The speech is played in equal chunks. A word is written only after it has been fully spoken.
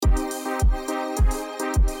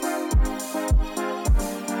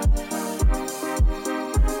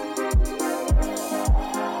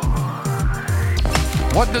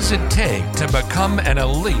What does it take to become an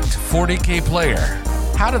elite 40K player?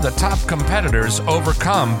 How do the top competitors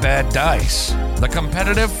overcome bad dice? The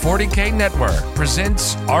Competitive 40K Network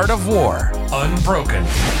presents Art of War, Unbroken.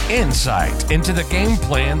 Insight into the game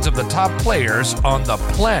plans of the top players on the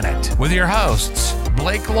planet with your hosts,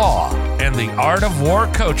 Blake Law and the Art of War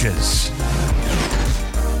coaches.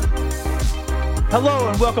 Hello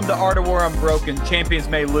and welcome to Art of War Unbroken. Champions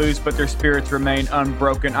may lose, but their spirits remain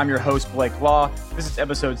unbroken. I'm your host, Blake Law. This is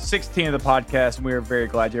episode 16 of the podcast, and we are very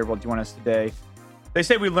glad you're able to join us today. They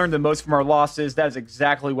say we learn the most from our losses. That is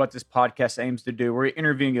exactly what this podcast aims to do. We're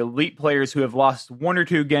interviewing elite players who have lost one or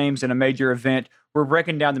two games in a major event. We're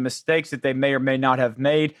breaking down the mistakes that they may or may not have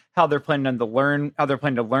made, how they're planning to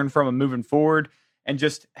learn from them moving forward, and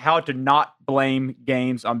just how to not blame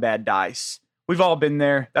games on bad dice. We've all been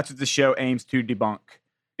there. That's what the show aims to debunk.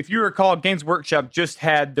 If you recall, Games Workshop just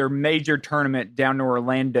had their major tournament down in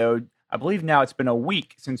Orlando. I believe now it's been a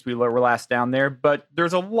week since we were last down there, but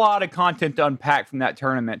there's a lot of content to unpack from that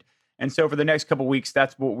tournament. And so for the next couple of weeks,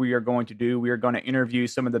 that's what we are going to do. We are going to interview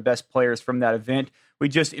some of the best players from that event. We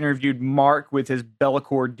just interviewed Mark with his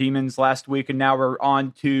Be'lakor Demons last week, and now we're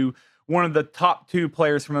on to one of the top two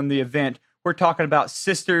players from the event. We're talking about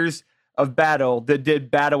Sisters of Battle that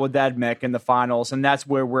did battle with Mech in the finals, and that's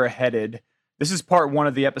where we're headed. This is part one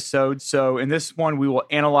of the episode. So in this one, we will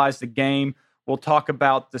analyze the game. We'll talk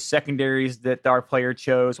about the secondaries that our player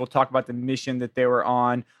chose. We'll talk about the mission that they were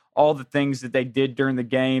on, all the things that they did during the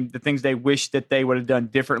game, the things they wish that they would have done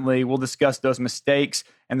differently. We'll discuss those mistakes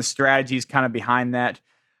and the strategies kind of behind that.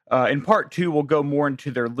 In part two, we'll go more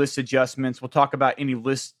into their list adjustments. We'll talk about any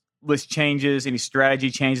list changes, any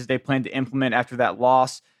strategy changes they plan to implement after that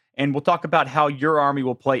loss. And we'll talk about how your army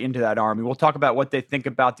will play into that army. We'll talk about what they think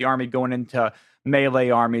about the army going into melee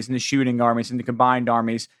armies and the shooting armies and the combined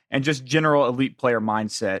armies and just general elite player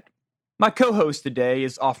mindset. My co-host today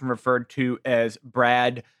is often referred to as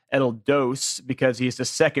Brad Edeldos because he is the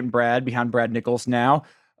second Brad behind Brad Nichols now.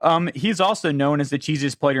 He's also known as the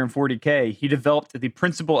cheesiest player in 40K. He developed the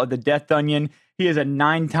principle of the Death Onion. He is a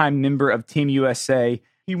 9-time member of Team USA.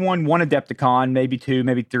 He won one Adepticon, maybe two,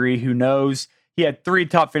 maybe three, who knows. He had 3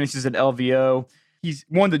 top finishes at LVO. He's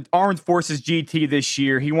won the Armed Forces GT this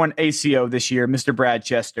year. He won ACO this year, Mr. Brad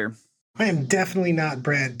Chester. I am definitely not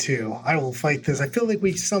Brad 2. I will fight this. I feel like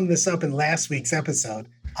we summed this up in last week's episode.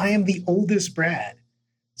 I am the oldest Brad.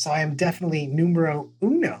 So I am definitely numero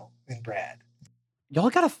uno in Brad. You're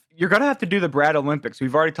going to have to do the Brad Olympics.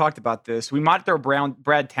 We've already talked about this. We might throw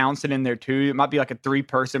Brad Townsend in there too. It might be like a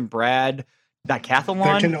 3-person Brad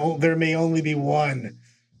decathlon. There may only be one.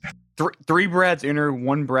 3 Brads enter,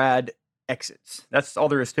 1 Brad exits. That's all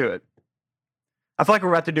there is to it. I feel like we're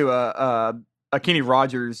about to do a Kenny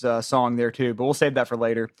Rogers song there too, but we'll save that for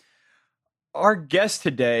later. Our guest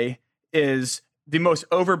today is the most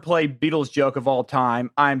overplayed Beatles joke of all time.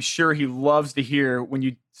 I'm sure he loves to hear when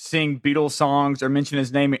you sing Beatles songs or mention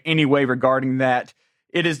his name in any way regarding that.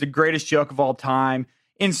 It is the greatest joke of all time.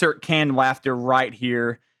 Insert canned laughter right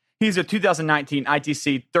here. He's a 2019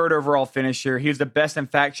 ITC 3rd overall finisher. He was the best in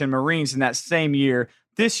Faction Marines in that same year.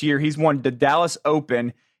 This year, he's won the Dallas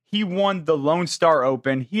Open. He won the Lone Star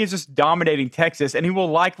Open. He is just dominating Texas, and he will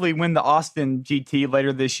likely win the Austin GT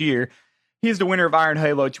later this year. He is the winner of Iron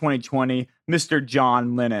Halo 2020, Mr.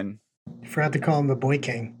 John Lennon. You forgot to call him the Boy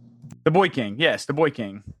King. The Boy King, yes, the Boy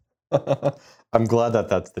King. I'm glad that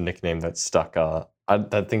that's the nickname that stuck.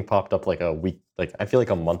 That thing popped up like a week, I feel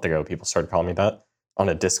like a month ago, people started calling me that on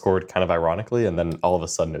a Discord, kind of ironically, and then all of a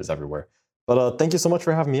sudden it was everywhere. But thank you so much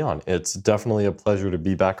for having me on. It's definitely a pleasure to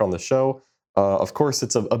be back on the show. Of course,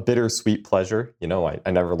 it's a bittersweet pleasure. You know, I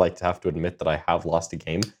never like to have to admit that I have lost a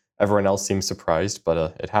game. Everyone else seems surprised,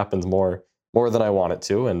 but it happens more than I want it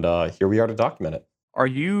to, and here we are to document it. Are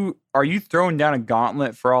you throwing down a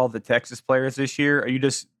gauntlet for all the Texas players this year? Are you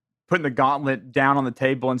just putting the gauntlet down on the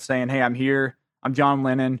table and saying, hey, I'm here, I'm John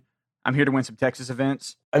Lennon, I'm here to win some Texas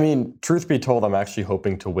events? I mean, truth be told, I'm actually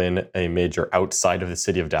hoping to win a major outside of the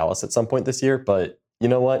city of Dallas at some point this year. But you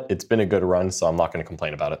know what? It's been a good run, so I'm not going to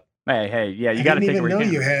complain about it. Hey, yeah, you got to take it where you can. I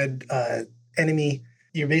didn't even know you had enemy.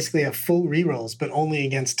 You basically have full rerolls, but only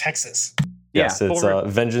against Texas. Yes, it's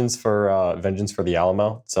Vengeance for the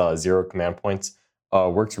Alamo. It's 0 command points.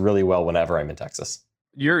 Works really well whenever I'm in Texas.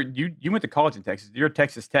 You went to college in Texas. You're a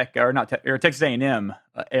Texas Tech or not? You're a Texas A&M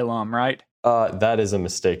alum, right? That is a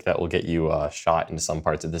mistake that will get you shot into some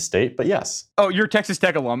parts of the state, but yes. Oh, you're a Texas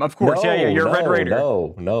Tech alum, of course. Yeah, you're a Red Raider.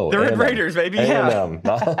 No. The Red Raiders, baby. A&M.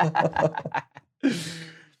 Yeah.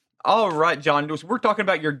 All right, John. We're talking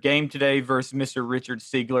about your game today versus Mr. Richard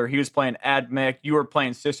Siegler. He was playing Mech. You were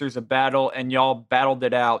playing Sisters of Battle, and y'all battled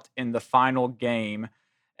it out in the final game.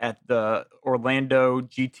 at the Orlando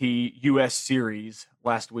GT US Series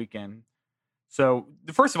last weekend. So,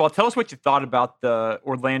 first of all, tell us what you thought about the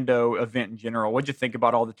Orlando event in general. What'd you think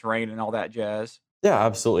about all the terrain and all that jazz? Yeah,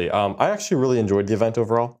 absolutely. I actually really enjoyed the event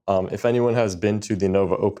overall. If anyone has been to the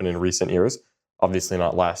Nova Open in recent years, obviously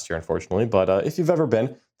not last year, unfortunately, but if you've ever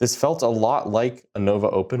been, this felt a lot like a Nova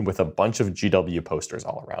Open with a bunch of GW posters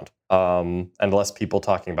all around, and less people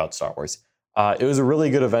talking about Star Wars. It was a really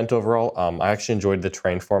good event overall. I actually enjoyed the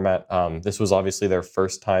terrain format. This was obviously their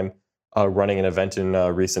first time running an event in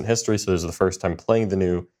recent history, so this was the first time playing the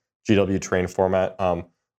new GW terrain format.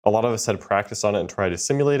 A lot of us had practiced on it and tried to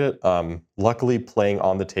simulate it. Luckily, playing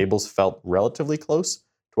on the tables felt relatively close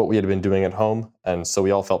to what we had been doing at home, and so we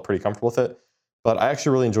all felt pretty comfortable with it. But I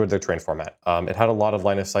actually really enjoyed their terrain format. It had a lot of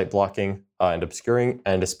line of sight blocking and obscuring,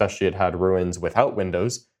 and especially it had ruins without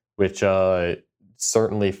windows, which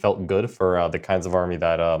certainly felt good for the kinds of army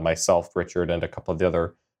that myself, Richard, and a couple of the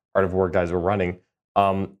other Art of War guys were running.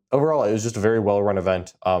 Overall, it was just a very well-run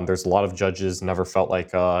event. There's a lot of judges. Never felt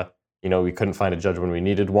like we couldn't find a judge when we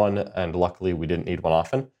needed one, and luckily we didn't need one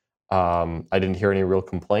often. I didn't hear any real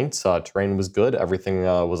complaints. Terrain was good. Everything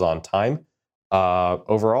was on time.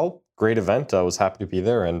 Overall, great event. I was happy to be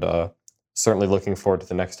there, and certainly looking forward to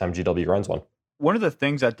the next time GW runs one. One of the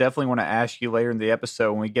things I definitely want to ask you later in the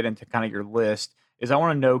episode when we get into kind of your list is I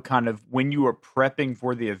want to know kind of when you were prepping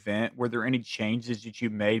for the event, were there any changes that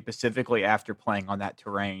you made specifically after playing on that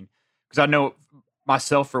terrain? Because I know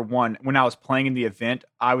myself, for one, when I was playing in the event,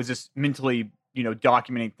 I was just mentally,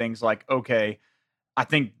 documenting things like, okay, I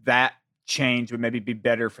think that change would maybe be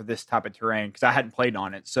better for this type of terrain because I hadn't played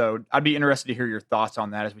on it. So I'd be interested to hear your thoughts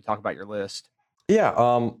on that as we talk about your list. Yeah,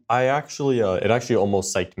 I actually, it actually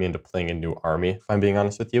almost psyched me into playing a new army, if I'm being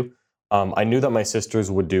honest with you. I knew that my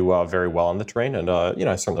sisters would do very well on the terrain, and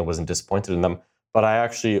I certainly wasn't disappointed in them. But I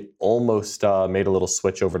actually almost made a little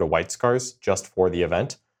switch over to White Scars just for the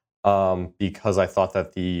event, because I thought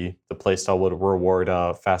that the playstyle would reward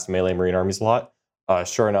fast melee Marine armies a lot.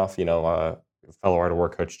 Sure enough, fellow Art of War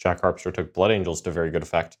coach Jack Harpster took Blood Angels to very good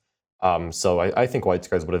effect. So I think White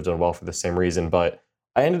Scars would have done well for the same reason, but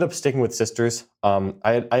I ended up sticking with Sisters. I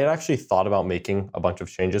had actually thought about making a bunch of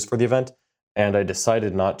changes for the event, and I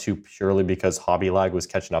decided not to purely because hobby lag was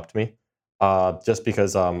catching up to me. Just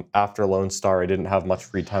because after Lone Star, I didn't have much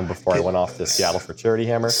free time before I went off to Seattle for Charity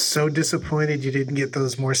Hammer. So disappointed you didn't get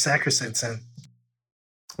those more sacrosancts in.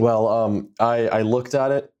 Well, I looked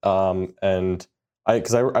at it, and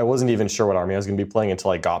because I wasn't even sure what army I was going to be playing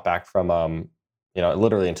until I got back from,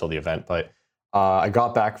 literally until the event. But I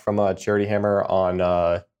got back from Charity Hammer on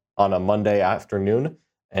a Monday afternoon,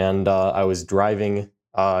 and I was driving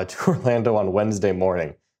to Orlando on Wednesday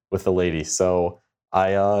morning with the lady. So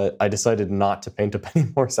I decided not to paint up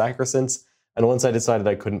any more sacrosancts. And once I decided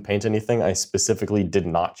I couldn't paint anything, I specifically did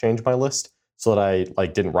not change my list so that I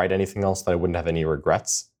didn't write anything else, that I wouldn't have any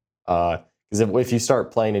regrets. Because if you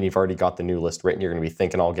start playing and you've already got the new list written, you're going to be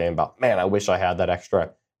thinking all game about, man, I wish I had that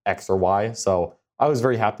extra X or Y. So I was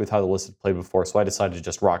very happy with how the list had played before, so I decided to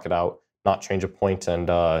just rock it out, not change a point, and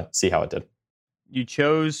see how it did. You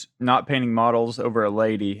chose not painting models over a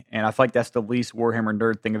lady, and I feel like that's the least Warhammer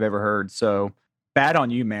nerd thing I've ever heard. So bad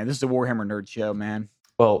on you, man. This is a Warhammer nerd show, man.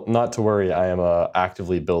 Well, not to worry. I am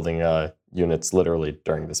actively building units literally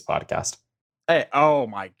during this podcast. Hey, oh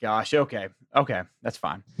my gosh. Okay, that's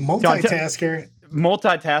fine. Multitasker.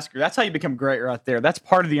 Multitasker. That's how you become great right there. That's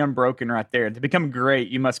part of the Unbroken right there. To become great,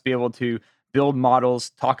 you must be able to build models,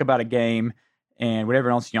 talk about a game, and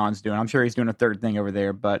whatever else Jan's doing. I'm sure he's doing a third thing over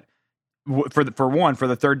there. But for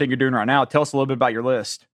the third thing you're doing right now, tell us a little bit about your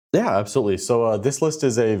list. Yeah, absolutely. So this list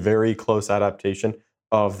is a very close adaptation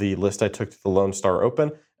of the list I took to the Lone Star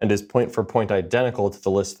Open, and is point for point identical to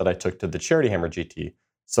the list that I took to the Charity Hammer GT.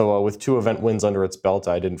 So with 2 event wins under its belt,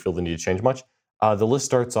 I didn't feel the need to change much. The list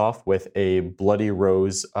starts off with a Bloody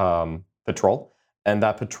Rose patrol, and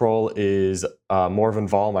that patrol is Morven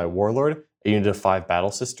Vol, my Warlord, a unit of 5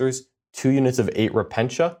 Battle Sisters, 2 units of 8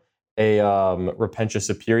 Repentia, a Repentia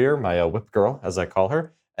Superior, my Whip Girl, as I call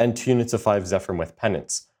her, and 2 units of 5 Zephyr with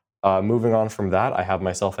Penance. Moving on from that, I have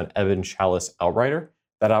myself an Ebon Chalice Outrider.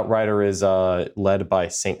 That Outrider is led by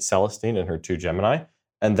Saint Celestine and her 2 Gemini.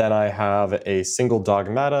 And then I have a single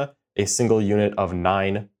Dogmata, a single unit of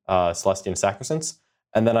 9 Celestian Sacrosancts.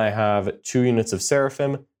 And then I have 2 units of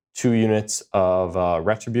Seraphim, 2 units of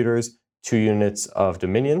Retributors, 2 units of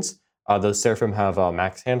Dominions. Those Seraphim have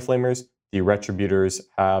Max Hand Flamers. The Retributors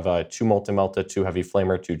have 2 Multi-Melta, 2 Heavy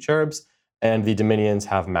Flamer, 2 Cherubs. And the Dominions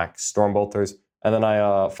have Max Stormbolters. And then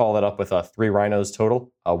I follow that up with 3 Rhinos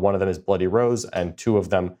total. 1 of them is Bloody Rose, and 2 of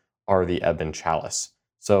them are the Ebon Chalice.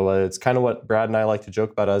 So it's kind of what Brad and I like to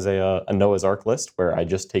joke about as a Noah's Ark list, where I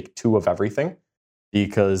just take 2 of everything,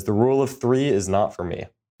 because the rule of 3 is not for me.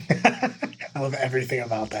 I love everything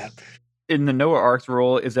about that. In the Noah Ark's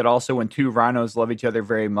rule, is it also when 2 rhinos love each other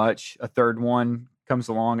very much, a third one comes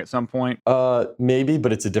along at some point? Maybe,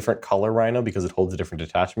 but it's a different color rhino because it holds a different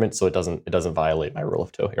detachment, so it doesn't violate my rule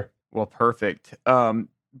of 2 here. Well, perfect.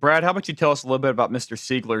 Brad, how about you tell us a little bit about Mr.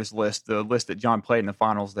 Siegler's list, the list that John played in the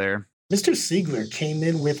finals there? Mr. Siegler came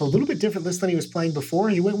in with a little bit different list than he was playing before.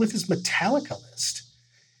 He went with his Metallica list.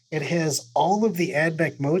 It has all of the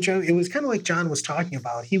AdMech mojo. It was kind of like John was talking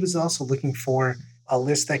about. He was also looking for a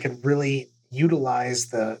list that could really utilize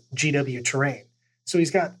the GW terrain. So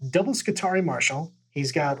he's got double Skitarii Marshal.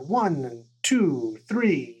 He's got 1, 2,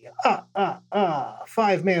 3,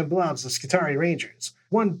 5-man blobs of Skitarii Rangers.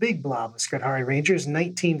 1 big blob of Skitarii Rangers,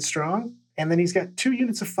 19 strong. And then he's got 2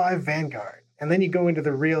 units of 5 Vanguard. And then you go into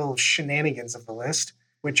the real shenanigans of the list,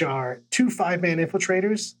 which are 2 5-man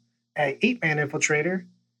infiltrators, an 8-man infiltrator,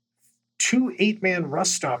 2 8-man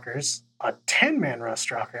rust stalkers, a 10-man rust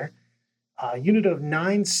stalker, a unit of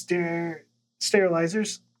 9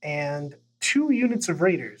 sterilizers, and 2 units of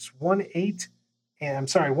raiders, 1 9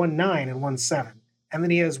 and 1 7. And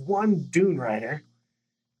then he has 1 Dune Rider.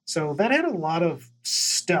 So that had a lot of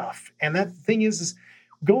stuff. And that thing is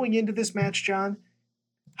going into this match, John,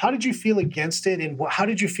 how did you feel against it? And how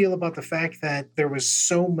did you feel about the fact that there was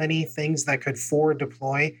so many things that could forward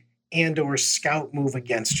deploy and or scout move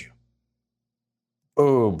against you?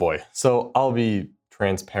 Oh boy. So I'll be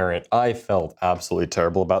transparent. I felt absolutely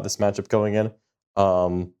terrible about this matchup going in.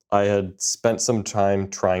 I had spent some time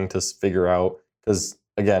trying to figure out, because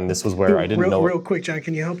again, this was where I didn't know. Real quick, John,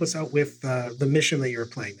 can you help us out with the mission that you were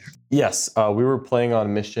playing there? Yes, we were playing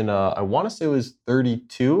on mission, I want to say it was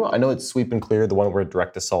 32. I know it's Sweep and Clear, the one where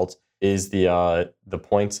direct assault is the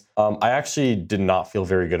points. I actually did not feel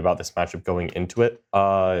very good about this matchup going into it.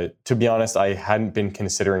 To be honest, I hadn't been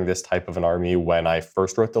considering this type of an army when I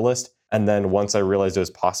first wrote the list. And then once I realized it was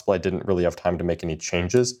possible, I didn't really have time to make any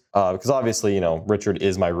changes. Because obviously, Richard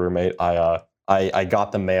is my roommate. I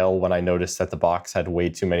got the mail when I noticed that the box had way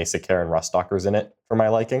too many Sicaran Ruststalkers in it for my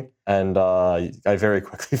liking. And I very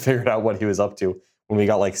quickly figured out what he was up to when we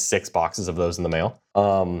got like 6 boxes of those in the mail.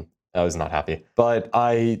 I was not happy. But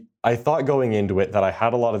I thought going into it that I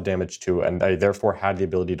had a lot of damage too, and I therefore had the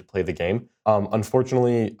ability to play the game.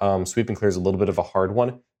 Unfortunately, Sweep and Clear is a little bit of a hard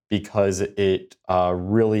one because it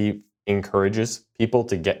really encourages people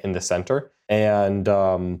to get in the center. And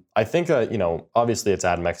I think, obviously it's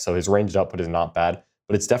AdMech, so his ranged output is not bad,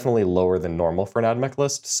 but it's definitely lower than normal for an AdMech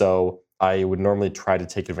list. So I would normally try to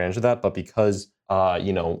take advantage of that. But because,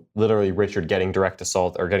 literally Richard getting direct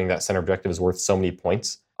assault or getting that center objective is worth so many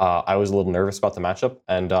points, I was a little nervous about the matchup.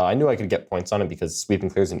 And I knew I could get points on it because Sweep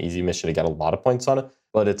and Clear is an easy mission to get a lot of points on it.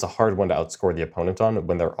 But it's a hard one to outscore the opponent on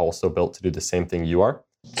when they're also built to do the same thing you are.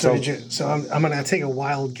 So I'm going to take a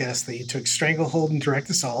wild guess that you took Stranglehold and Direct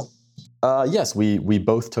Assault. Yes, we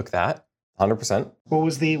both took that, 100%. What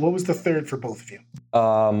was the third for both of you?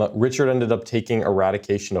 Richard ended up taking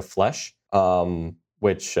Eradication of Flesh,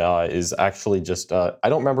 which is actually just, I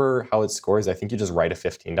don't remember how it scores. I think you just write a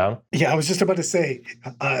 15 down. Yeah, I was just about to say,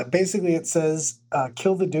 basically it says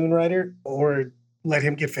kill the Dune Rider or let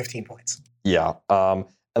him get 15 points. Yeah, and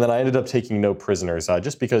then I ended up taking No Prisoners,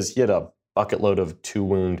 just because he had a bucket load of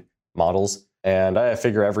 2-wound models. And I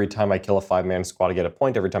figure every time I kill a 5-man squad, I get a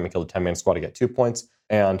point. Every time I kill a 10-man squad, I get 2 points.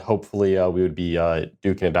 And hopefully we would be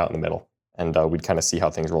duking it out in the middle. And we'd kind of see how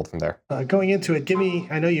things rolled from there. Going into it,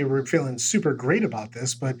 I know you were feeling super great about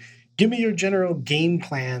this, but give me your general game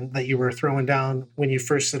plan that you were throwing down when you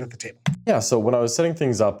first sit at the table. Yeah, so when I was setting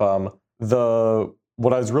things up,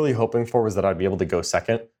 what I was really hoping for was that I'd be able to go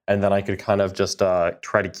second, and then I could kind of just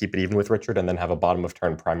try to keep it even with Richard and then have a bottom of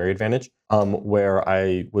turn primary advantage, where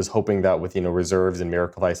I was hoping that with reserves and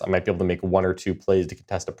Miracle Ice, I might be able to make 1 or 2 plays to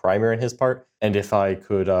contest a primary in his part. And if I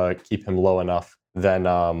could keep him low enough, then,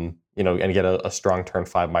 and get a strong turn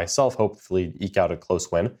 5 myself, hopefully eke out a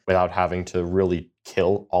close win without having to really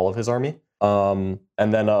kill all of his army. And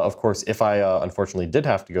then, of course, if I unfortunately did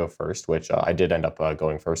have to go first, which I did end up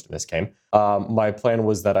going first in this game, my plan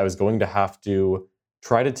was that I was going to have to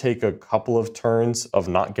try to take a couple of turns of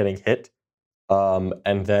not getting hit.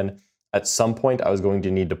 And then at some point, I was going to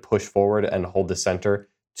need to push forward and hold the center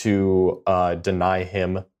to deny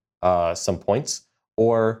him some points,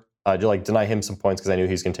 or deny him some points because I knew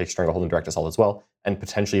he was going to take Stranglehold and Direct Assault as well, and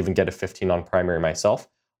potentially even get a 15 on primary myself.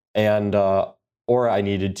 And or I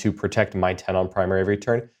needed to protect my 10 on primary every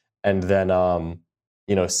turn, and then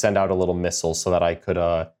send out a little missile so that I could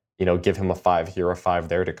give him a 5 here, a 5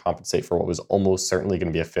 there to compensate for what was almost certainly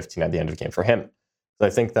going to be a 15 at the end of the game for him. So I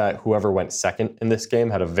think that whoever went second in this game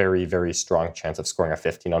had a very, very strong chance of scoring a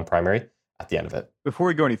 15 on primary at the end of it. Before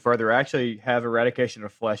we go any further, I actually have Eradication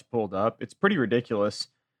of Flesh pulled up. It's pretty ridiculous.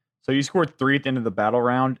 So you scored 3 at the end of the battle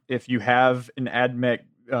round if you have an AdMech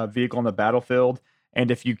vehicle on the battlefield, and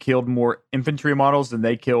if you killed more infantry models than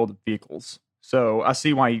they killed vehicles. So I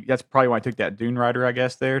see why that's probably why I took that Dune Rider, I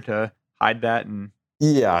guess, there to hide that. And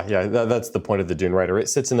Yeah, that's the point of the Dune Rider. It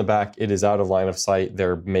sits in the back. It is out of line of sight.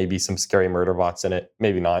 There may be some scary murder bots in it,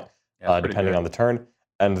 maybe not, depending on the turn.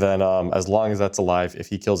 And then as long as that's alive, if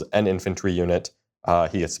he kills an infantry unit,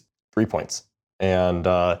 he gets 3 points. And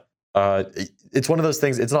it's one of those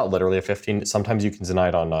things. It's not literally a 15. Sometimes you can deny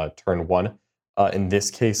it on turn 1. In this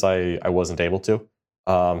case, I wasn't able to.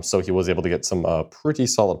 So he was able to get some pretty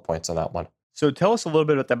solid points on that one. so tell us a little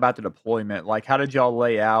bit about the deployment. Like, how did y'all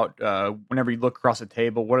lay out whenever you look across the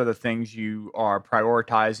table? What are the things you are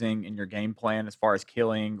prioritizing in your game plan as far as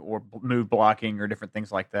killing or move blocking or different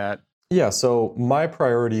things like that? Yeah, so my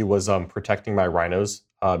priority was protecting my rhinos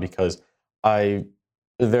because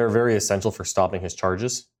they're very essential for stopping his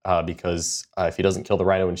charges. Because if he doesn't kill the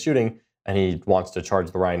rhino in shooting and he wants to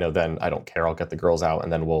charge the rhino, then I don't care. I'll get the girls out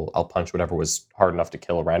and then I'll punch whatever was hard enough to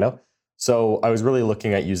kill a rhino. So I was really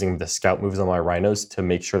looking at using the scout moves on my rhinos to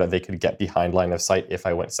make sure that they could get behind line of sight if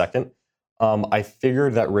I went second. I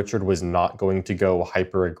figured that Richard was not going to go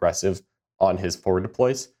hyper aggressive on his forward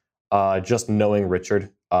deploys. Just knowing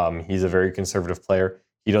Richard, he's a very conservative player.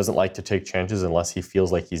 He doesn't like to take chances unless he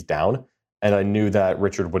feels like he's down. And I knew that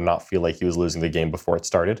Richard would not feel like he was losing the game before it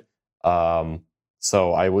started.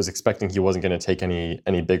 So I was expecting he wasn't going to take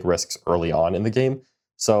any big risks early on in the game.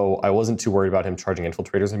 So I wasn't too worried about him charging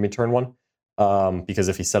infiltrators in me turn 1. Because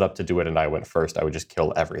if he set up to do it and I went first, I would just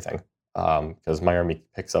kill everything. Because my army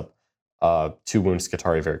picks up 2 wounds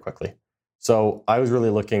Skitarii very quickly. So I was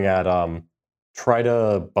really looking at try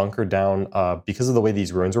to bunker down, because of the way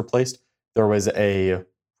these ruins were placed, there was a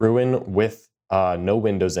ruin with no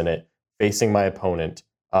windows in it facing my opponent.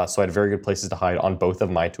 So I had very good places to hide on both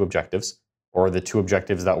of my 2 objectives, or the 2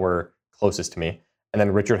 objectives that were closest to me. And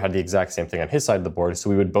then Richard had the exact same thing on his side of the board. So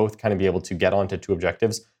we would both kind of be able to get onto 2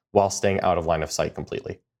 objectives while staying out of line of sight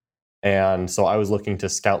completely. And so I was looking to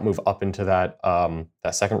scout move up into that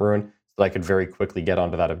second ruin so that I could very quickly get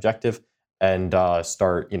onto that objective and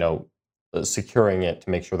start, securing it to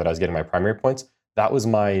make sure that I was getting my primary points. That was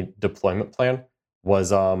my deployment plan,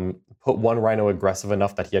 was put one rhino aggressive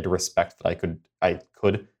enough that he had to respect that I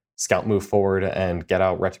could scout move forward and get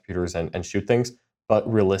out retributors and shoot things. But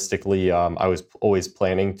realistically, I was always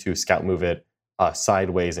planning to scout move it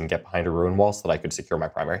sideways and get behind a ruin wall so that I could secure my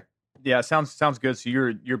primary. Yeah, sounds good. So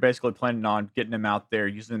you're basically planning on getting them out there,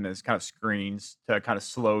 using them as kind of screens to kind of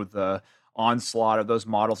slow the onslaught of those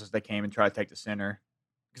models as they came and try to take the center,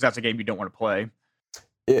 because that's a game you don't want to play.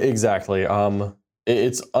 Exactly.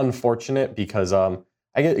 It's unfortunate because I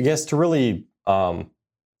guess to really kind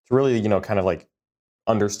of like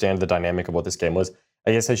understand the dynamic of what this game was,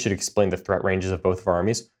 I guess I should explain the threat ranges of both of our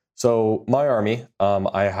armies. So my army,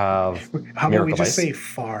 I have How about we just say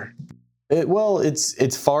far?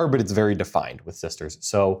 It's far, but it's very defined with sisters.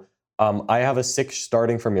 So I have a 6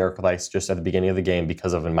 starting from Miracle Ice just at the beginning of the game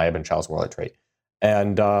because of an Mayaban Child's Warlord trait.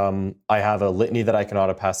 And I have a litany that I can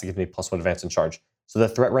auto pass to give me +1 advance and charge. So the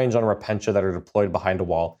threat range on Repentia that are deployed behind a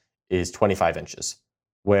wall is 25 inches,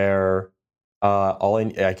 where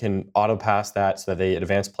I can auto pass that so that they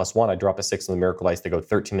advance +1. I drop a 6 on the Miracle Ice, they go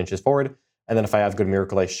 13 inches forward. And then if I have good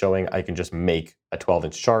Miracle Ice showing, I can just make a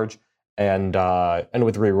 12-inch charge. And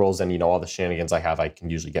with rerolls and all the shenanigans I have, I can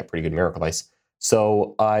usually get pretty good Miracle Ice.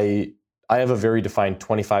 So I have a very defined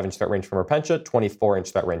 25-inch threat range from Repentia,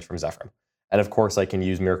 24-inch threat range from Zephyr. And of course, I can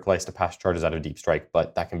use Miracle Ice to pass charges out of Deep Strike,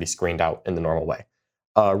 but that can be screened out in the normal way.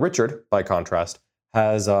 Richard, by contrast,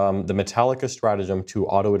 has the Metallica stratagem to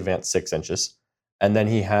auto-advance 6 inches. And then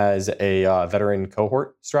he has a veteran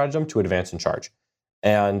cohort stratagem to advance and charge.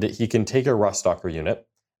 And he can take a Ruststalker unit,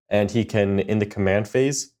 and he can, in the command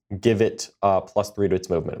phase, give it +3 to its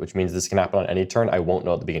movement, which means this can happen on any turn. I won't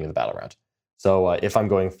know at the beginning of the battle round. So if I'm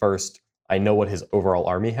going first, I know what his overall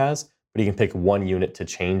army has, but he can pick 1 unit to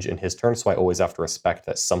change in his turn, so I always have to respect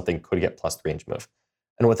that something could get +3-inch move.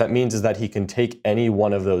 And what that means is that he can take any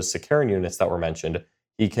one of those Sicaran units that were mentioned,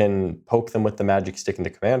 he can poke them with the magic stick in the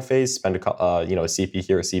command phase, spend a CP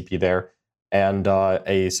here, a CP there, and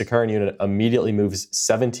a Sicaran unit immediately moves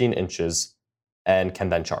 17 inches and can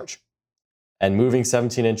then charge. And moving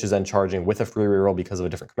 17 inches and charging with a free reroll because of a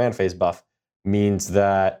different command phase buff means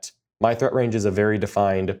that my threat range is a very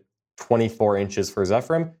defined 24 inches for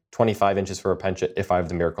Zephyr, 25 inches for Repentia if I have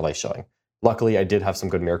the Miracle Ice showing. Luckily, I did have some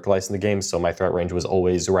good Miracle Ice in the game, so my threat range was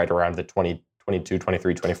always right around the 20, 22,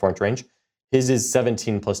 23, 24-inch range. His is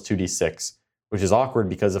 17 plus 2d6, which is awkward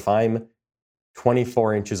because if I'm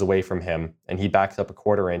 24 inches away from him and he backs up a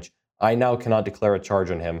quarter inch, I now cannot declare a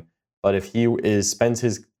charge on him. But if he spends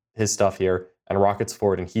his stuff here and rockets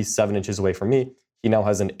forward and he's 7 inches away from me, he now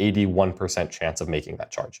has an 81% chance of making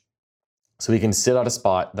that charge. So he can sit at a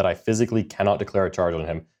spot that I physically cannot declare a charge on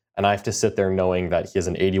him, and I have to sit there knowing that he has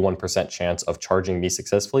an 81% chance of charging me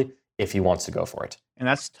successfully if he wants to go for it. And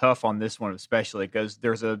that's tough on this one, especially because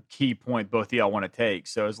there's a key point both of y'all want to take.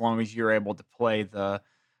 So as long as you're able to play the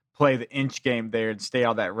inch game there and stay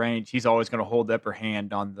out of that range, he's always going to hold the upper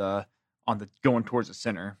hand on the going towards the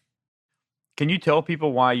center. Can you tell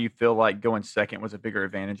people why you feel like going second was a bigger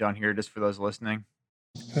advantage on here, just for those listening?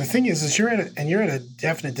 The thing is you're at a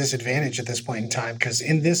definite disadvantage at this point in time, because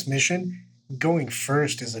in this mission, going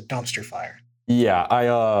first is a dumpster fire. Yeah,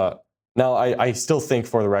 I still think,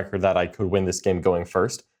 for the record, that I could win this game going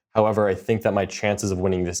first. However, I think that my chances of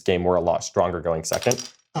winning this game were a lot stronger going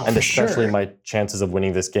second. And especially my chances of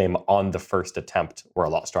winning this game on the first attempt were a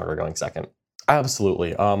lot stronger going second.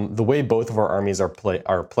 Absolutely. The way both of our armies are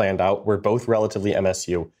planned out, we're both relatively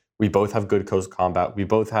MSU. We both have good close combat. We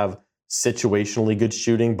both have situationally good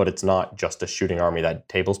shooting, but it's not just a shooting army that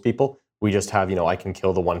tables people. We just have, I can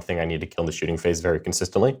kill the one thing I need to kill in the shooting phase very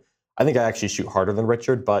consistently. I think I actually shoot harder than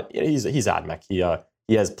Richard, but he's AdMech.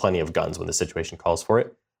 He has plenty of guns when the situation calls for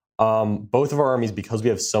it. Both of our armies, because we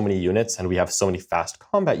have so many units and we have so many fast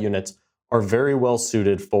combat units, are very well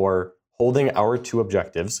suited for holding our two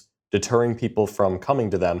objectives, deterring people from coming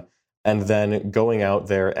to them, and then going out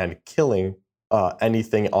there and killing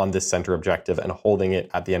anything on this center objective and holding it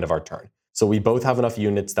at the end of our turn. So we both have enough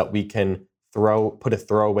units that we can put a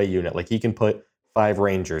throwaway unit. Like he can put 5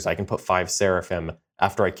 Rangers, I can put 5 Seraphim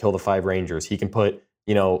after I kill the 5 Rangers. He can put,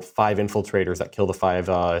 5 Infiltrators that kill the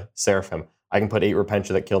 5 Seraphim. I can put 8 Repentia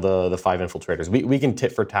that kill the 5 Infiltrators. We can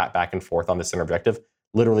tit for tat back and forth on the center objective,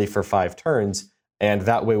 literally for 5 turns. And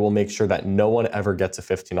that way we'll make sure that no one ever gets a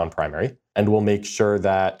 15 on primary. And we'll make sure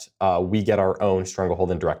that we get our own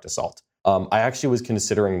Stranglehold and Direct Assault. I actually was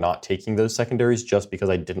considering not taking those secondaries just because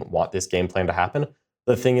I didn't want this game plan to happen.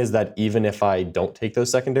 The thing is that even if I don't take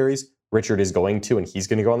those secondaries, Richard is going to, and he's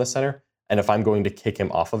going to go on the center. And if I'm going to kick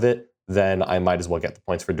him off of it, then I might as well get the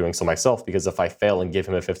points for doing so myself, because if I fail and give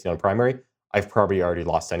him a 15 on primary, I've probably already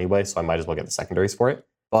lost anyway, so I might as well get the secondaries for it.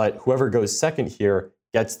 But whoever goes second here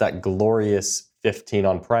gets that glorious 15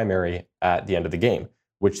 on primary at the end of the game,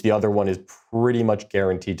 which the other one is pretty much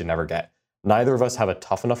guaranteed to never get. Neither of us have a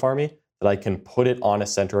tough enough army that I can put it on a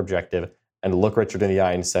center objective and look Richard in the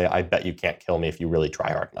eye and say, I bet you can't kill me if you really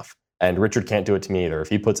try hard enough. And Richard can't do it to me either. If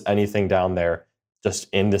he puts anything down there just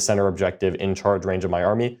in the center objective, in charge range of my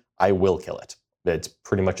army, I will kill it. It's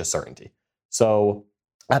pretty much a certainty. So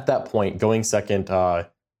at that point, going second,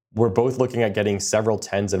 we're both looking at getting several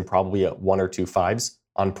 10s and probably 1 or 2 5s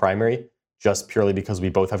on primary, just purely because we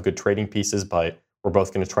both have good trading pieces, but we're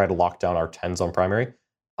both going to try to lock down our 10s on primary.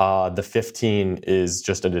 The 15 is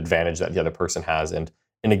just an advantage that the other person has. And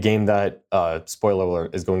in a game that, spoiler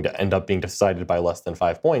alert, is going to end up being decided by less than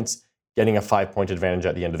 5 points, getting a 5-point advantage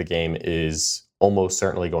at the end of the game is almost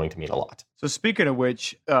certainly going to mean a lot. So speaking of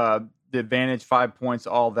which, the advantage, 5 points,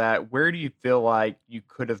 all that, where do you feel like you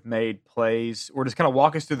could have made plays, or just kind of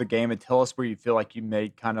walk us through the game and tell us where you feel like you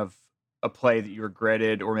made kind of a play that you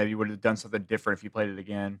regretted, or maybe you would have done something different if you played it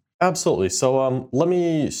again? Absolutely. So let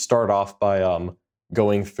me start off by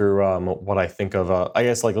going through what I think of.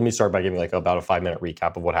 Let me start by giving about a 5-minute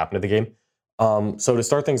recap of what happened in the game. So to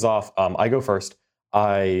start things off, I go first.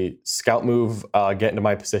 I scout move, get into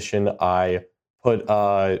my position. I put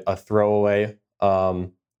a throwaway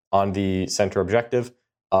on the center objective,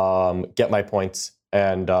 get my points,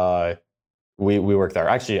 and we work there.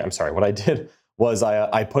 Actually, I'm sorry. What I did was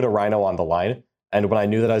I put a Rhino on the line, and when I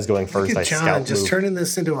knew that I was going first, I scout moved. Just turning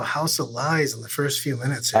this into a house of lies in the first few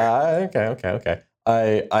minutes here. Okay.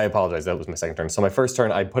 I apologize. That was my second turn. So my first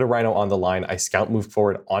turn, I put a Rhino on the line. I scout moved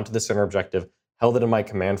forward onto the center objective, held it in my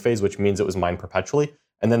command phase, which means it was mine perpetually.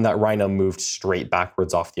 And then that Rhino moved straight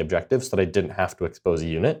backwards off the objective so that I didn't have to expose a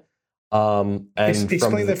unit. And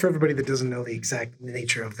explain that for everybody that doesn't know the exact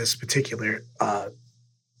nature of this particular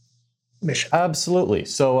mission. Absolutely.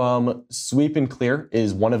 So Sweep and Clear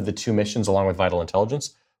is one of the 2 missions along with Vital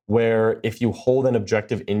Intelligence, where if you hold an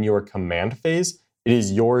objective in your command phase, it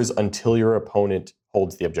is yours until your opponent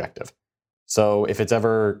holds the objective. So if it's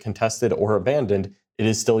ever contested or abandoned, it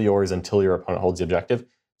is still yours until your opponent holds the objective.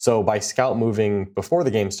 So by scout moving before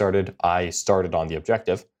the game started, I started on the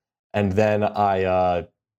objective, and then it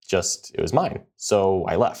was mine. So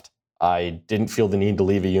I left. I didn't feel the need to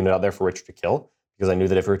leave a unit out there for Richard to kill, because I knew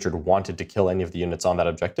that if Richard wanted to kill any of the units on that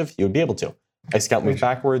objective, he would be able to. I scout move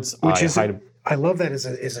backwards. I love that as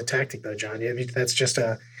a tactic, though, John. I mean, that's just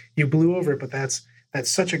you blew over it, but that's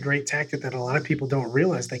such a great tactic that a lot of people don't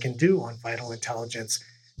realize they can do on Vital Intelligence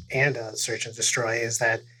and Search and Destroy, is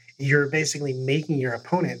that you're basically making your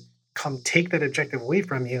opponent come take that objective away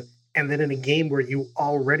from you, and then in a game where you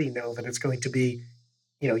already know that it's going to be,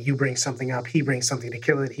 you bring something up, he brings something to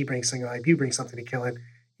kill it, he brings something up, you bring something to kill it.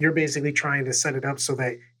 You're basically trying to set it up so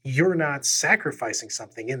that you're not sacrificing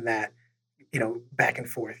something in that, back and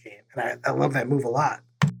forth game. And I love that move a lot.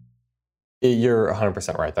 You're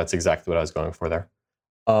 100% right. That's exactly what I was going for there.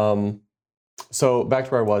 So back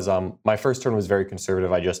to where I was, my first turn was very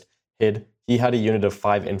conservative. I just hid. He had a unit of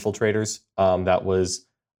 5 infiltrators that was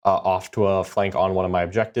off to a flank on one of my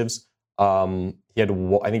objectives. I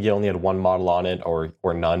think he only had 1 model on it or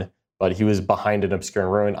none, but he was behind an obscuring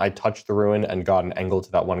ruin. I touched the ruin and got an angle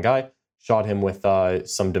to that one guy, shot him with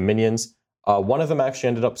some dominions. One of them actually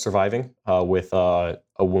ended up surviving with a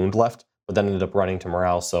wound left, but then ended up running to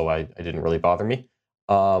morale, so it didn't really bother me.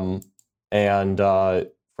 And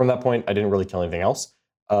from that point, I didn't really kill anything else.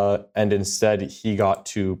 And instead, he got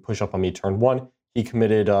to push up on me turn 1. He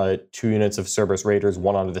committed 2 units of Cerberus Raiders,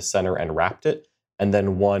 1 onto the center and wrapped it, and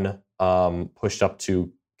then 1 pushed up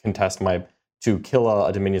to to kill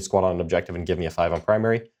a Dominion squad on an objective and give me a 5 on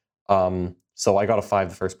primary. So I got a 5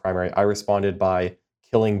 the first primary. I responded by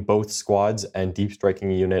killing both squads and deep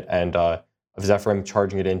striking a unit and of Zephyrim,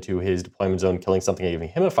 charging it into his deployment zone, killing something and giving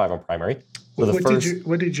him a 5 on primary. So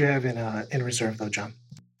what did you have in reserve though, John?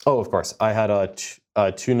 Oh, of course. I had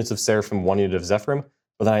 2 units of Seraphim, 1 unit of Zephyrim,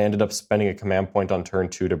 but then I ended up spending a command point on turn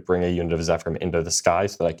 2 to bring a unit of Zephyrim into the sky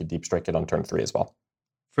so that I could deep strike it on turn 3 as well.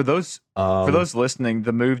 For those listening,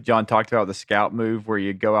 the move John talked about, the scout move, where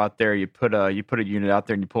you go out there, you put a unit out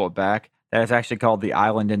there and you pull it back. That is actually called the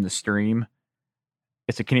Island in the Stream.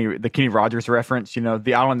 It's the Kenny Rogers reference,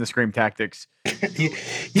 the Island in the Stream tactics. you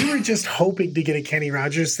were just hoping to get a Kenny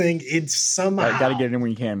Rogers thing. It's somehow got to get it in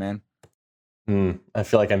when you can, man. I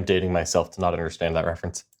feel like I'm dating myself to not understand that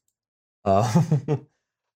reference.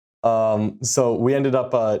 So we ended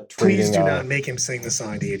up trading. Please do not make him sing the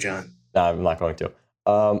song to you, John. No, I'm not going to.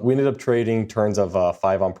 We ended up trading turns of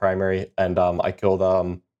 5 on primary, and I killed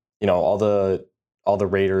all the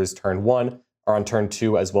raiders turn 1, or on turn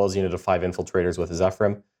 2, as well as a unit of 5 infiltrators with a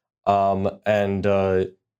Zephyrim.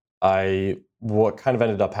 What kind of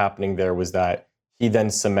ended up happening there was that he then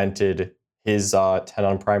cemented his 10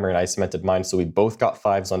 on primary and I cemented mine, so we both got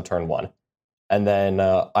 5s on turn 1. And then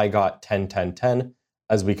I got 10, 10, 10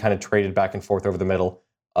 as we kind of traded back and forth over the middle,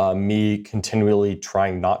 me continually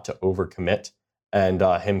trying not to overcommit and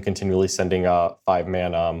him continually sending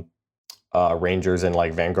 5-man Rangers and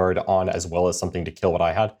like Vanguard on, as well as something to kill what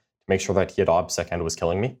I had, to make sure that he had OBSEC and was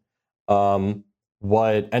killing me.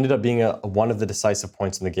 What ended up being one of the decisive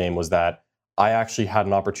points in the game was that I actually had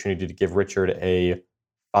an opportunity to give Richard a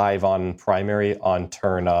 5 on primary on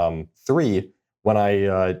turn 3 when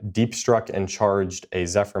I deep struck and charged a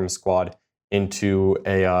Zephyrim squad into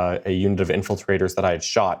a unit of infiltrators that I had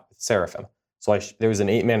shot with Seraphim. So there was an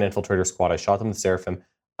 8-man infiltrator squad. I shot them with Seraphim.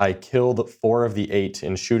 I killed 4 of the 8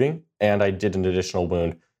 in shooting, and I did an additional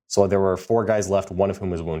wound. So there were 4 guys left, 1 of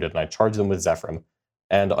whom was wounded, and I charged them with Zephyrim.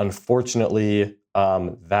 And unfortunately,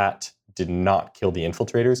 that did not kill the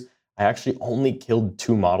infiltrators. I actually only killed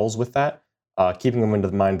 2 models with that, keeping them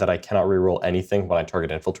in mind that I cannot reroll anything when I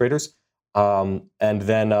target infiltrators. And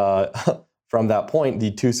then from that point,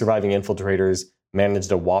 the 2 surviving infiltrators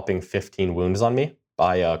managed a whopping 15 wounds on me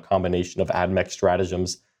by a combination of AdMech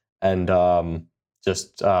stratagems and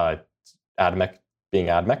just AdMech being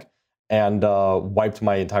AdMech, and wiped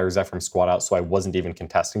my entire Zephyrim squad out, so I wasn't even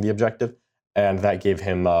contesting the objective. And that gave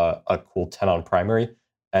him a cool 10 on primary.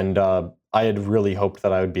 And I had really hoped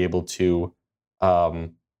that I would be able to...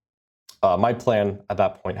 my plan at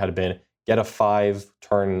that point had been get a 5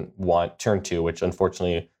 turn 2, which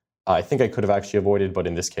unfortunately I think I could have actually avoided, but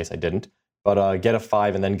in this case I didn't. But get a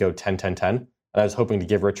 5 and then go 10, 10, 10. And I was hoping to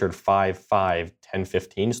give Richard 5, 5, 10,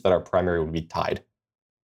 15 so that our primary would be tied.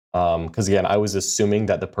 Because again, I was assuming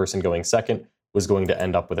that the person going second was going to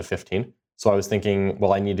end up with a 15. So I was thinking,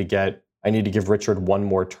 well, I need to give Richard 1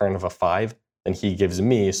 more turn of a 5 than he gives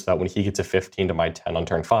me, so that when he gets a 15 to my 10 on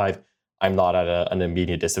turn 5, I'm not at an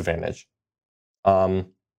immediate disadvantage.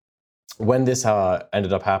 When this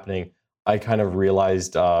ended up happening, I kind of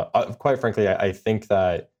realized, quite frankly, I think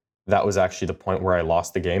that was actually the point where I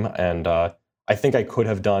lost the game. And I think I could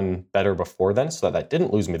have done better before then, so that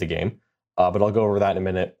didn't lose me the game. But I'll go over that in a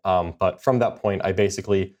minute. But from that point, I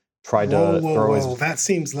basically tried to throw his... That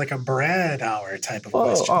seems like a Brad hour type of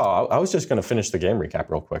question. I was just going to finish the game recap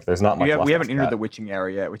real quick. There's not much left. We haven't entered the witching hour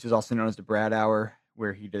yet, which is also known as the Brad hour,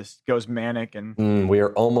 where he just goes manic and We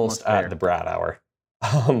are almost there. at the Brad hour.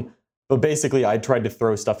 But basically, I tried to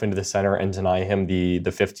throw stuff into the center and deny him the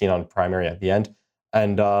 15 on primary at the end.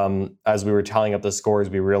 And as we were tallying up the scores,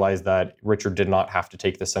 we realized that Richard did not have to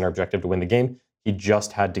take the center objective to win the game. He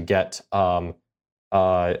just had to get a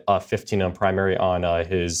 15 on primary on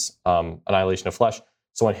his Annihilation of Flesh.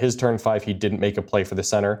 So on his turn 5, he didn't make a play for the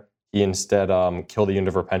center. He instead killed the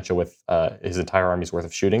Unit of Repentia with his entire army's worth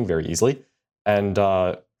of shooting very easily. And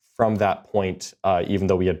from that point, even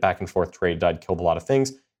though we had back and forth trade, I'd killed a lot of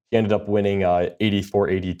things, he ended up winning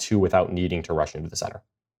 84-82 without needing to rush into the center.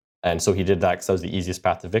 And so he did that because that was the easiest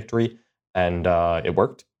path to victory, and it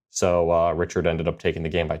worked. So Richard ended up taking the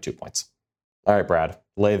game by 2 points. All right, Brad,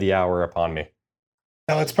 lay the hour upon me.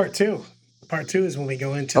 No, it's part 2. Part 2 is when we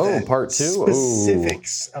go into the part 2?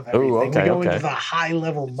 specifics of everything. Okay, we go into the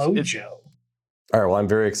high-level mojo. All right, well, I'm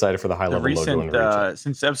very excited for the high-level mojo in the region.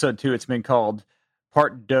 Since episode 2, it's been called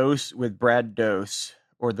Part Dose with Brad Dose,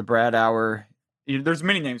 or the Brad Hour. There's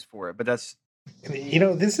many names for it, but that's...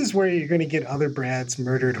 this is where you're going to get other Brads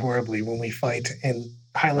murdered horribly when we fight in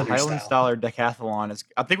Highlander style or decathlon.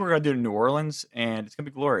 I think we're going to do it in New Orleans, and it's going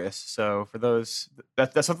to be glorious. So for those,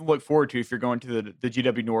 that's something to look forward to if you're going to the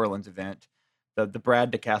GW New Orleans event, the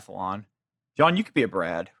Brad decathlon. John, you could be a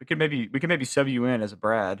Brad. We could maybe sub you in as a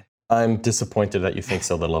Brad. I'm disappointed that you think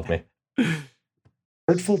so little of me.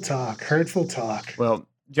 Hurtful talk. Well,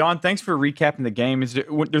 John, thanks for recapping the game.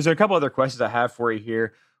 There's a couple other questions I have for you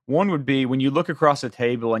here. One would be, when you look across the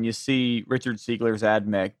table and you see Richard Siegler's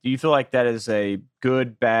AdMech, do you feel like that is a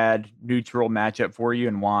good, bad, neutral matchup for you,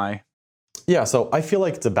 and why? Yeah, so I feel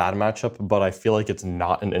like it's a bad matchup, but I feel like it's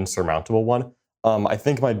not an insurmountable one. I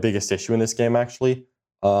think my biggest issue in this game, actually,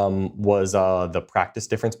 was the practice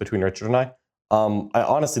difference between Richard and I.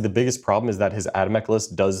 Honestly, the biggest problem is that his AdMech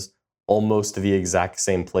list does almost the exact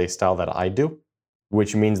same playstyle that I do,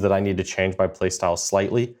 which means that I need to change my playstyle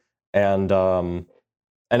slightly, and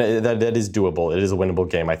that is doable. It is a winnable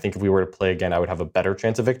game. I think if we were to play again, I would have a better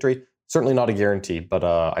chance of victory. Certainly not a guarantee, but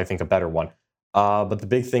I think a better one. But the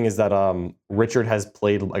big thing is that Richard has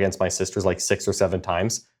played against my sisters like 6 or 7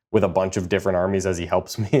 times with a bunch of different armies as he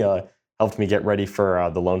helped me get ready for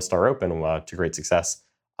the Lone Star Open to great success.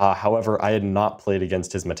 However, I had not played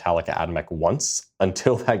against his Metallica AdMech once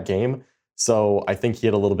until that game. So I think he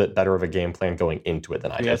had a little bit better of a game plan going into it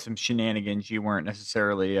than I did. He had some shenanigans you weren't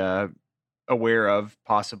necessarily aware of,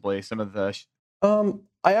 possibly some of the...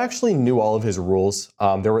 I actually knew all of his rules.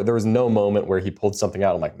 There was no moment where he pulled something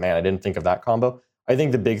out. I'm like, man, I didn't think of that combo. I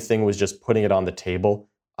think the big thing was just putting it on the table.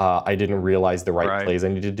 I didn't realize the right plays I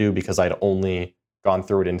needed to do because I'd only gone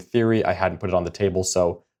through it in theory. I hadn't put it on the table.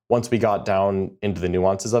 So once we got down into the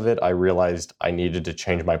nuances of it, I realized I needed to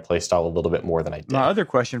change my playstyle a little bit more than I did. My other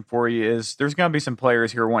question for you is, there's going to be some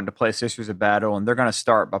players who are wanting to play Sisters of Battle, and they're going to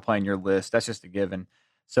start by playing your list. That's just a given.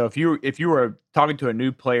 So if you were talking to a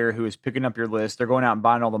new player who is picking up your list, they're going out and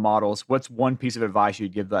buying all the models, what's one piece of advice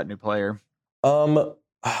you'd give that new player?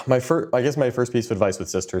 My first piece of advice with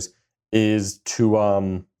Sisters is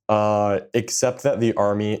to accept that the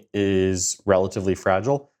army is relatively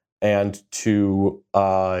fragile and to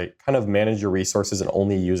kind of manage your resources and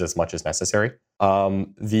only use as much as necessary.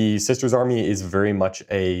 The Sisters army is very much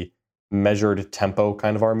a measured tempo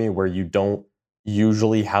kind of army where you don't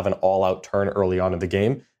usually have an all-out turn early on in the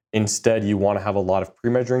game. Instead, you want to have a lot of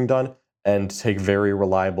pre-measuring done and take very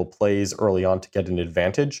reliable plays early on to get an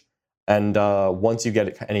advantage. And once you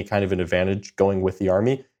get any kind of an advantage going with the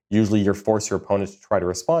army, usually you force your opponent to try to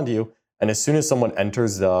respond to you. And as soon as someone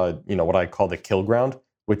enters what I call the kill ground,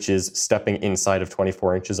 which is stepping inside of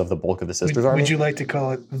 24 inches of the bulk of the Sisters army. Would you like to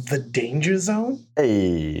call it the danger zone?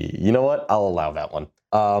 Hey, you know what? I'll allow that one.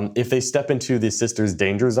 If they step into the Sisters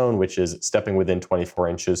danger zone, which is stepping within 24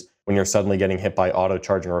 inches, when you're suddenly getting hit by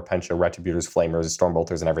auto-charging Repentia, Retributors, Flamers,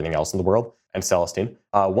 Stormbolters, and everything else in the world, and Celestine,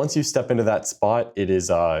 once you step into that spot, it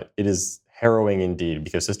is harrowing indeed,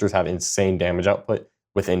 because Sisters have insane damage output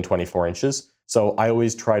within 24 inches. So I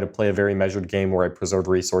always try to play a very measured game where I preserve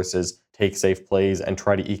resources, take safe plays, and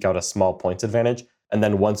try to eke out a small points advantage. And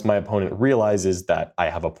then once my opponent realizes that I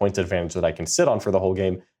have a points advantage that I can sit on for the whole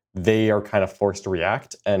game, they are kind of forced to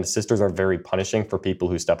react, and Sisters are very punishing for people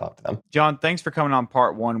who step up to them. John, thanks for coming on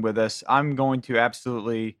part 1 with us.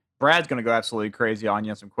 Brad's going to go absolutely crazy on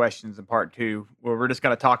you on some questions in part 2, where we're just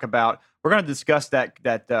going to discuss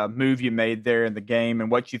that move you made there in the game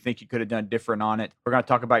and what you think you could have done different on it. We're going to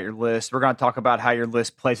talk about your list. We're going to talk about how your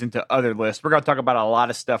list plays into other lists. We're going to talk about a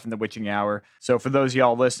lot of stuff in the Witching Hour. So for those of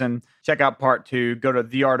y'all listening, check out part 2. Go to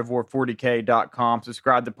theartofwar40k.com.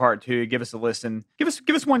 Subscribe to part 2. Give us a listen. Give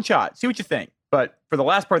us one shot. See what you think. But for the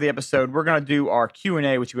last part of the episode, we're going to do our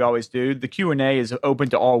Q&A, which we always do. The Q&A is open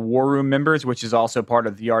to all War Room members, which is also part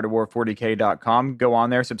of theartofwar40k.com. Go on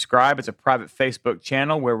there, subscribe. It's a private Facebook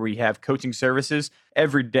channel where we have coaching services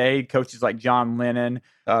every day. Coaches like John Lennon,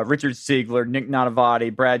 Richard Siegler, Nick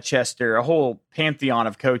Nanavati, Brad Chester, a whole pantheon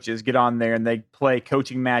of coaches get on there and they play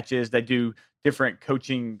coaching matches. They do different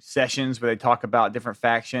coaching sessions where they talk about different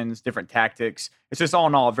factions, different tactics. It's just all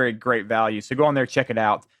in all a very great value. So go on there, check it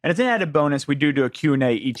out. And it's an added bonus. We do a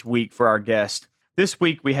Q&A each week for our guest. This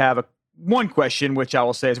week we have one question, which I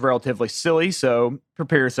will say is relatively silly. So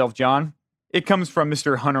prepare yourself, John. It comes from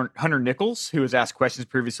Mr. Hunter Nichols, who has asked questions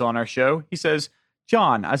previously on our show. He says,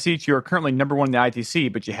 John, I see that you are currently number 1 in the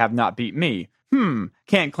ITC, but you have not beat me.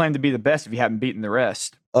 Can't claim to be the best if you haven't beaten the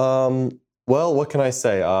rest. Well, what can I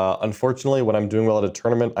say? Unfortunately, when I'm doing well at a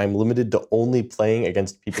tournament, I'm limited to only playing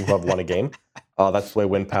against people who have won a game. That's the way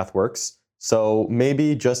win path works. So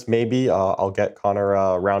maybe, just maybe, I'll get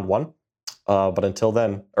Connor round 1. But until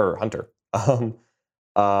then, or Hunter. Until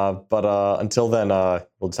then,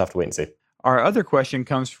 we'll just have to wait and see. Our other question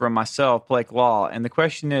comes from myself, Blake Law, and the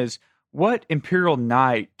question is, what Imperial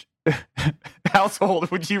Knight household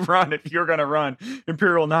would you run if you're going to run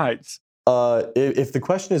Imperial Knights? If the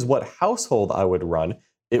question is what household I would run,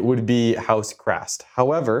 it would be House Krast.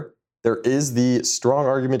 However, there is the strong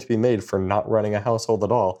argument to be made for not running a household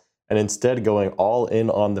at all and instead going all in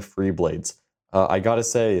on the free blades. I gotta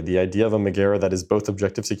say, the idea of a Megara that is both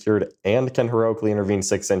objective secured and can heroically intervene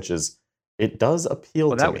 6 inches, it does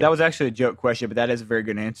appeal to me. That was actually a joke question, but that is a very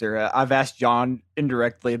good answer. I've asked John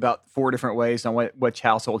indirectly about 4 different ways on which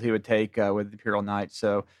household he would take with the Imperial Knights.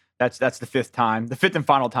 So that's the 5th time, the 5th and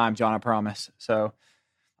final time, John, I promise. So,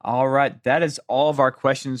 all right, that is all of our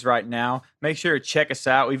questions right now. Make sure to check us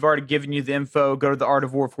out. We've already given you the info. Go to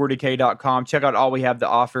theartofwar40k.com. Check out all we have to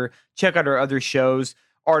offer. Check out our other shows,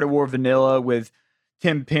 Art of War Vanilla with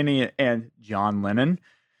Tim Penny and John Lennon.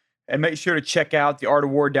 And make sure to check out the Art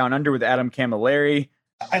of War Down Under with Adam Camilleri.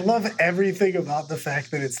 I love everything about the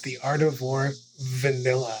fact that it's the Art of War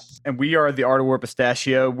Vanilla. And we are the Art of War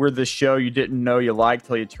Pistachio. We're the show you didn't know you liked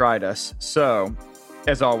till you tried us. So,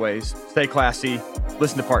 as always, stay classy.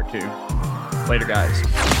 Listen to part 2. Later, guys.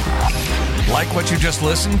 Like what you just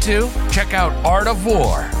listened to? Check out Art of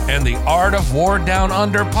War and the Art of War Down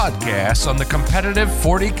Under podcasts on the competitive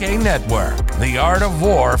 40K network,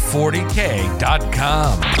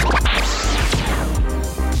 theartofwar40k.com.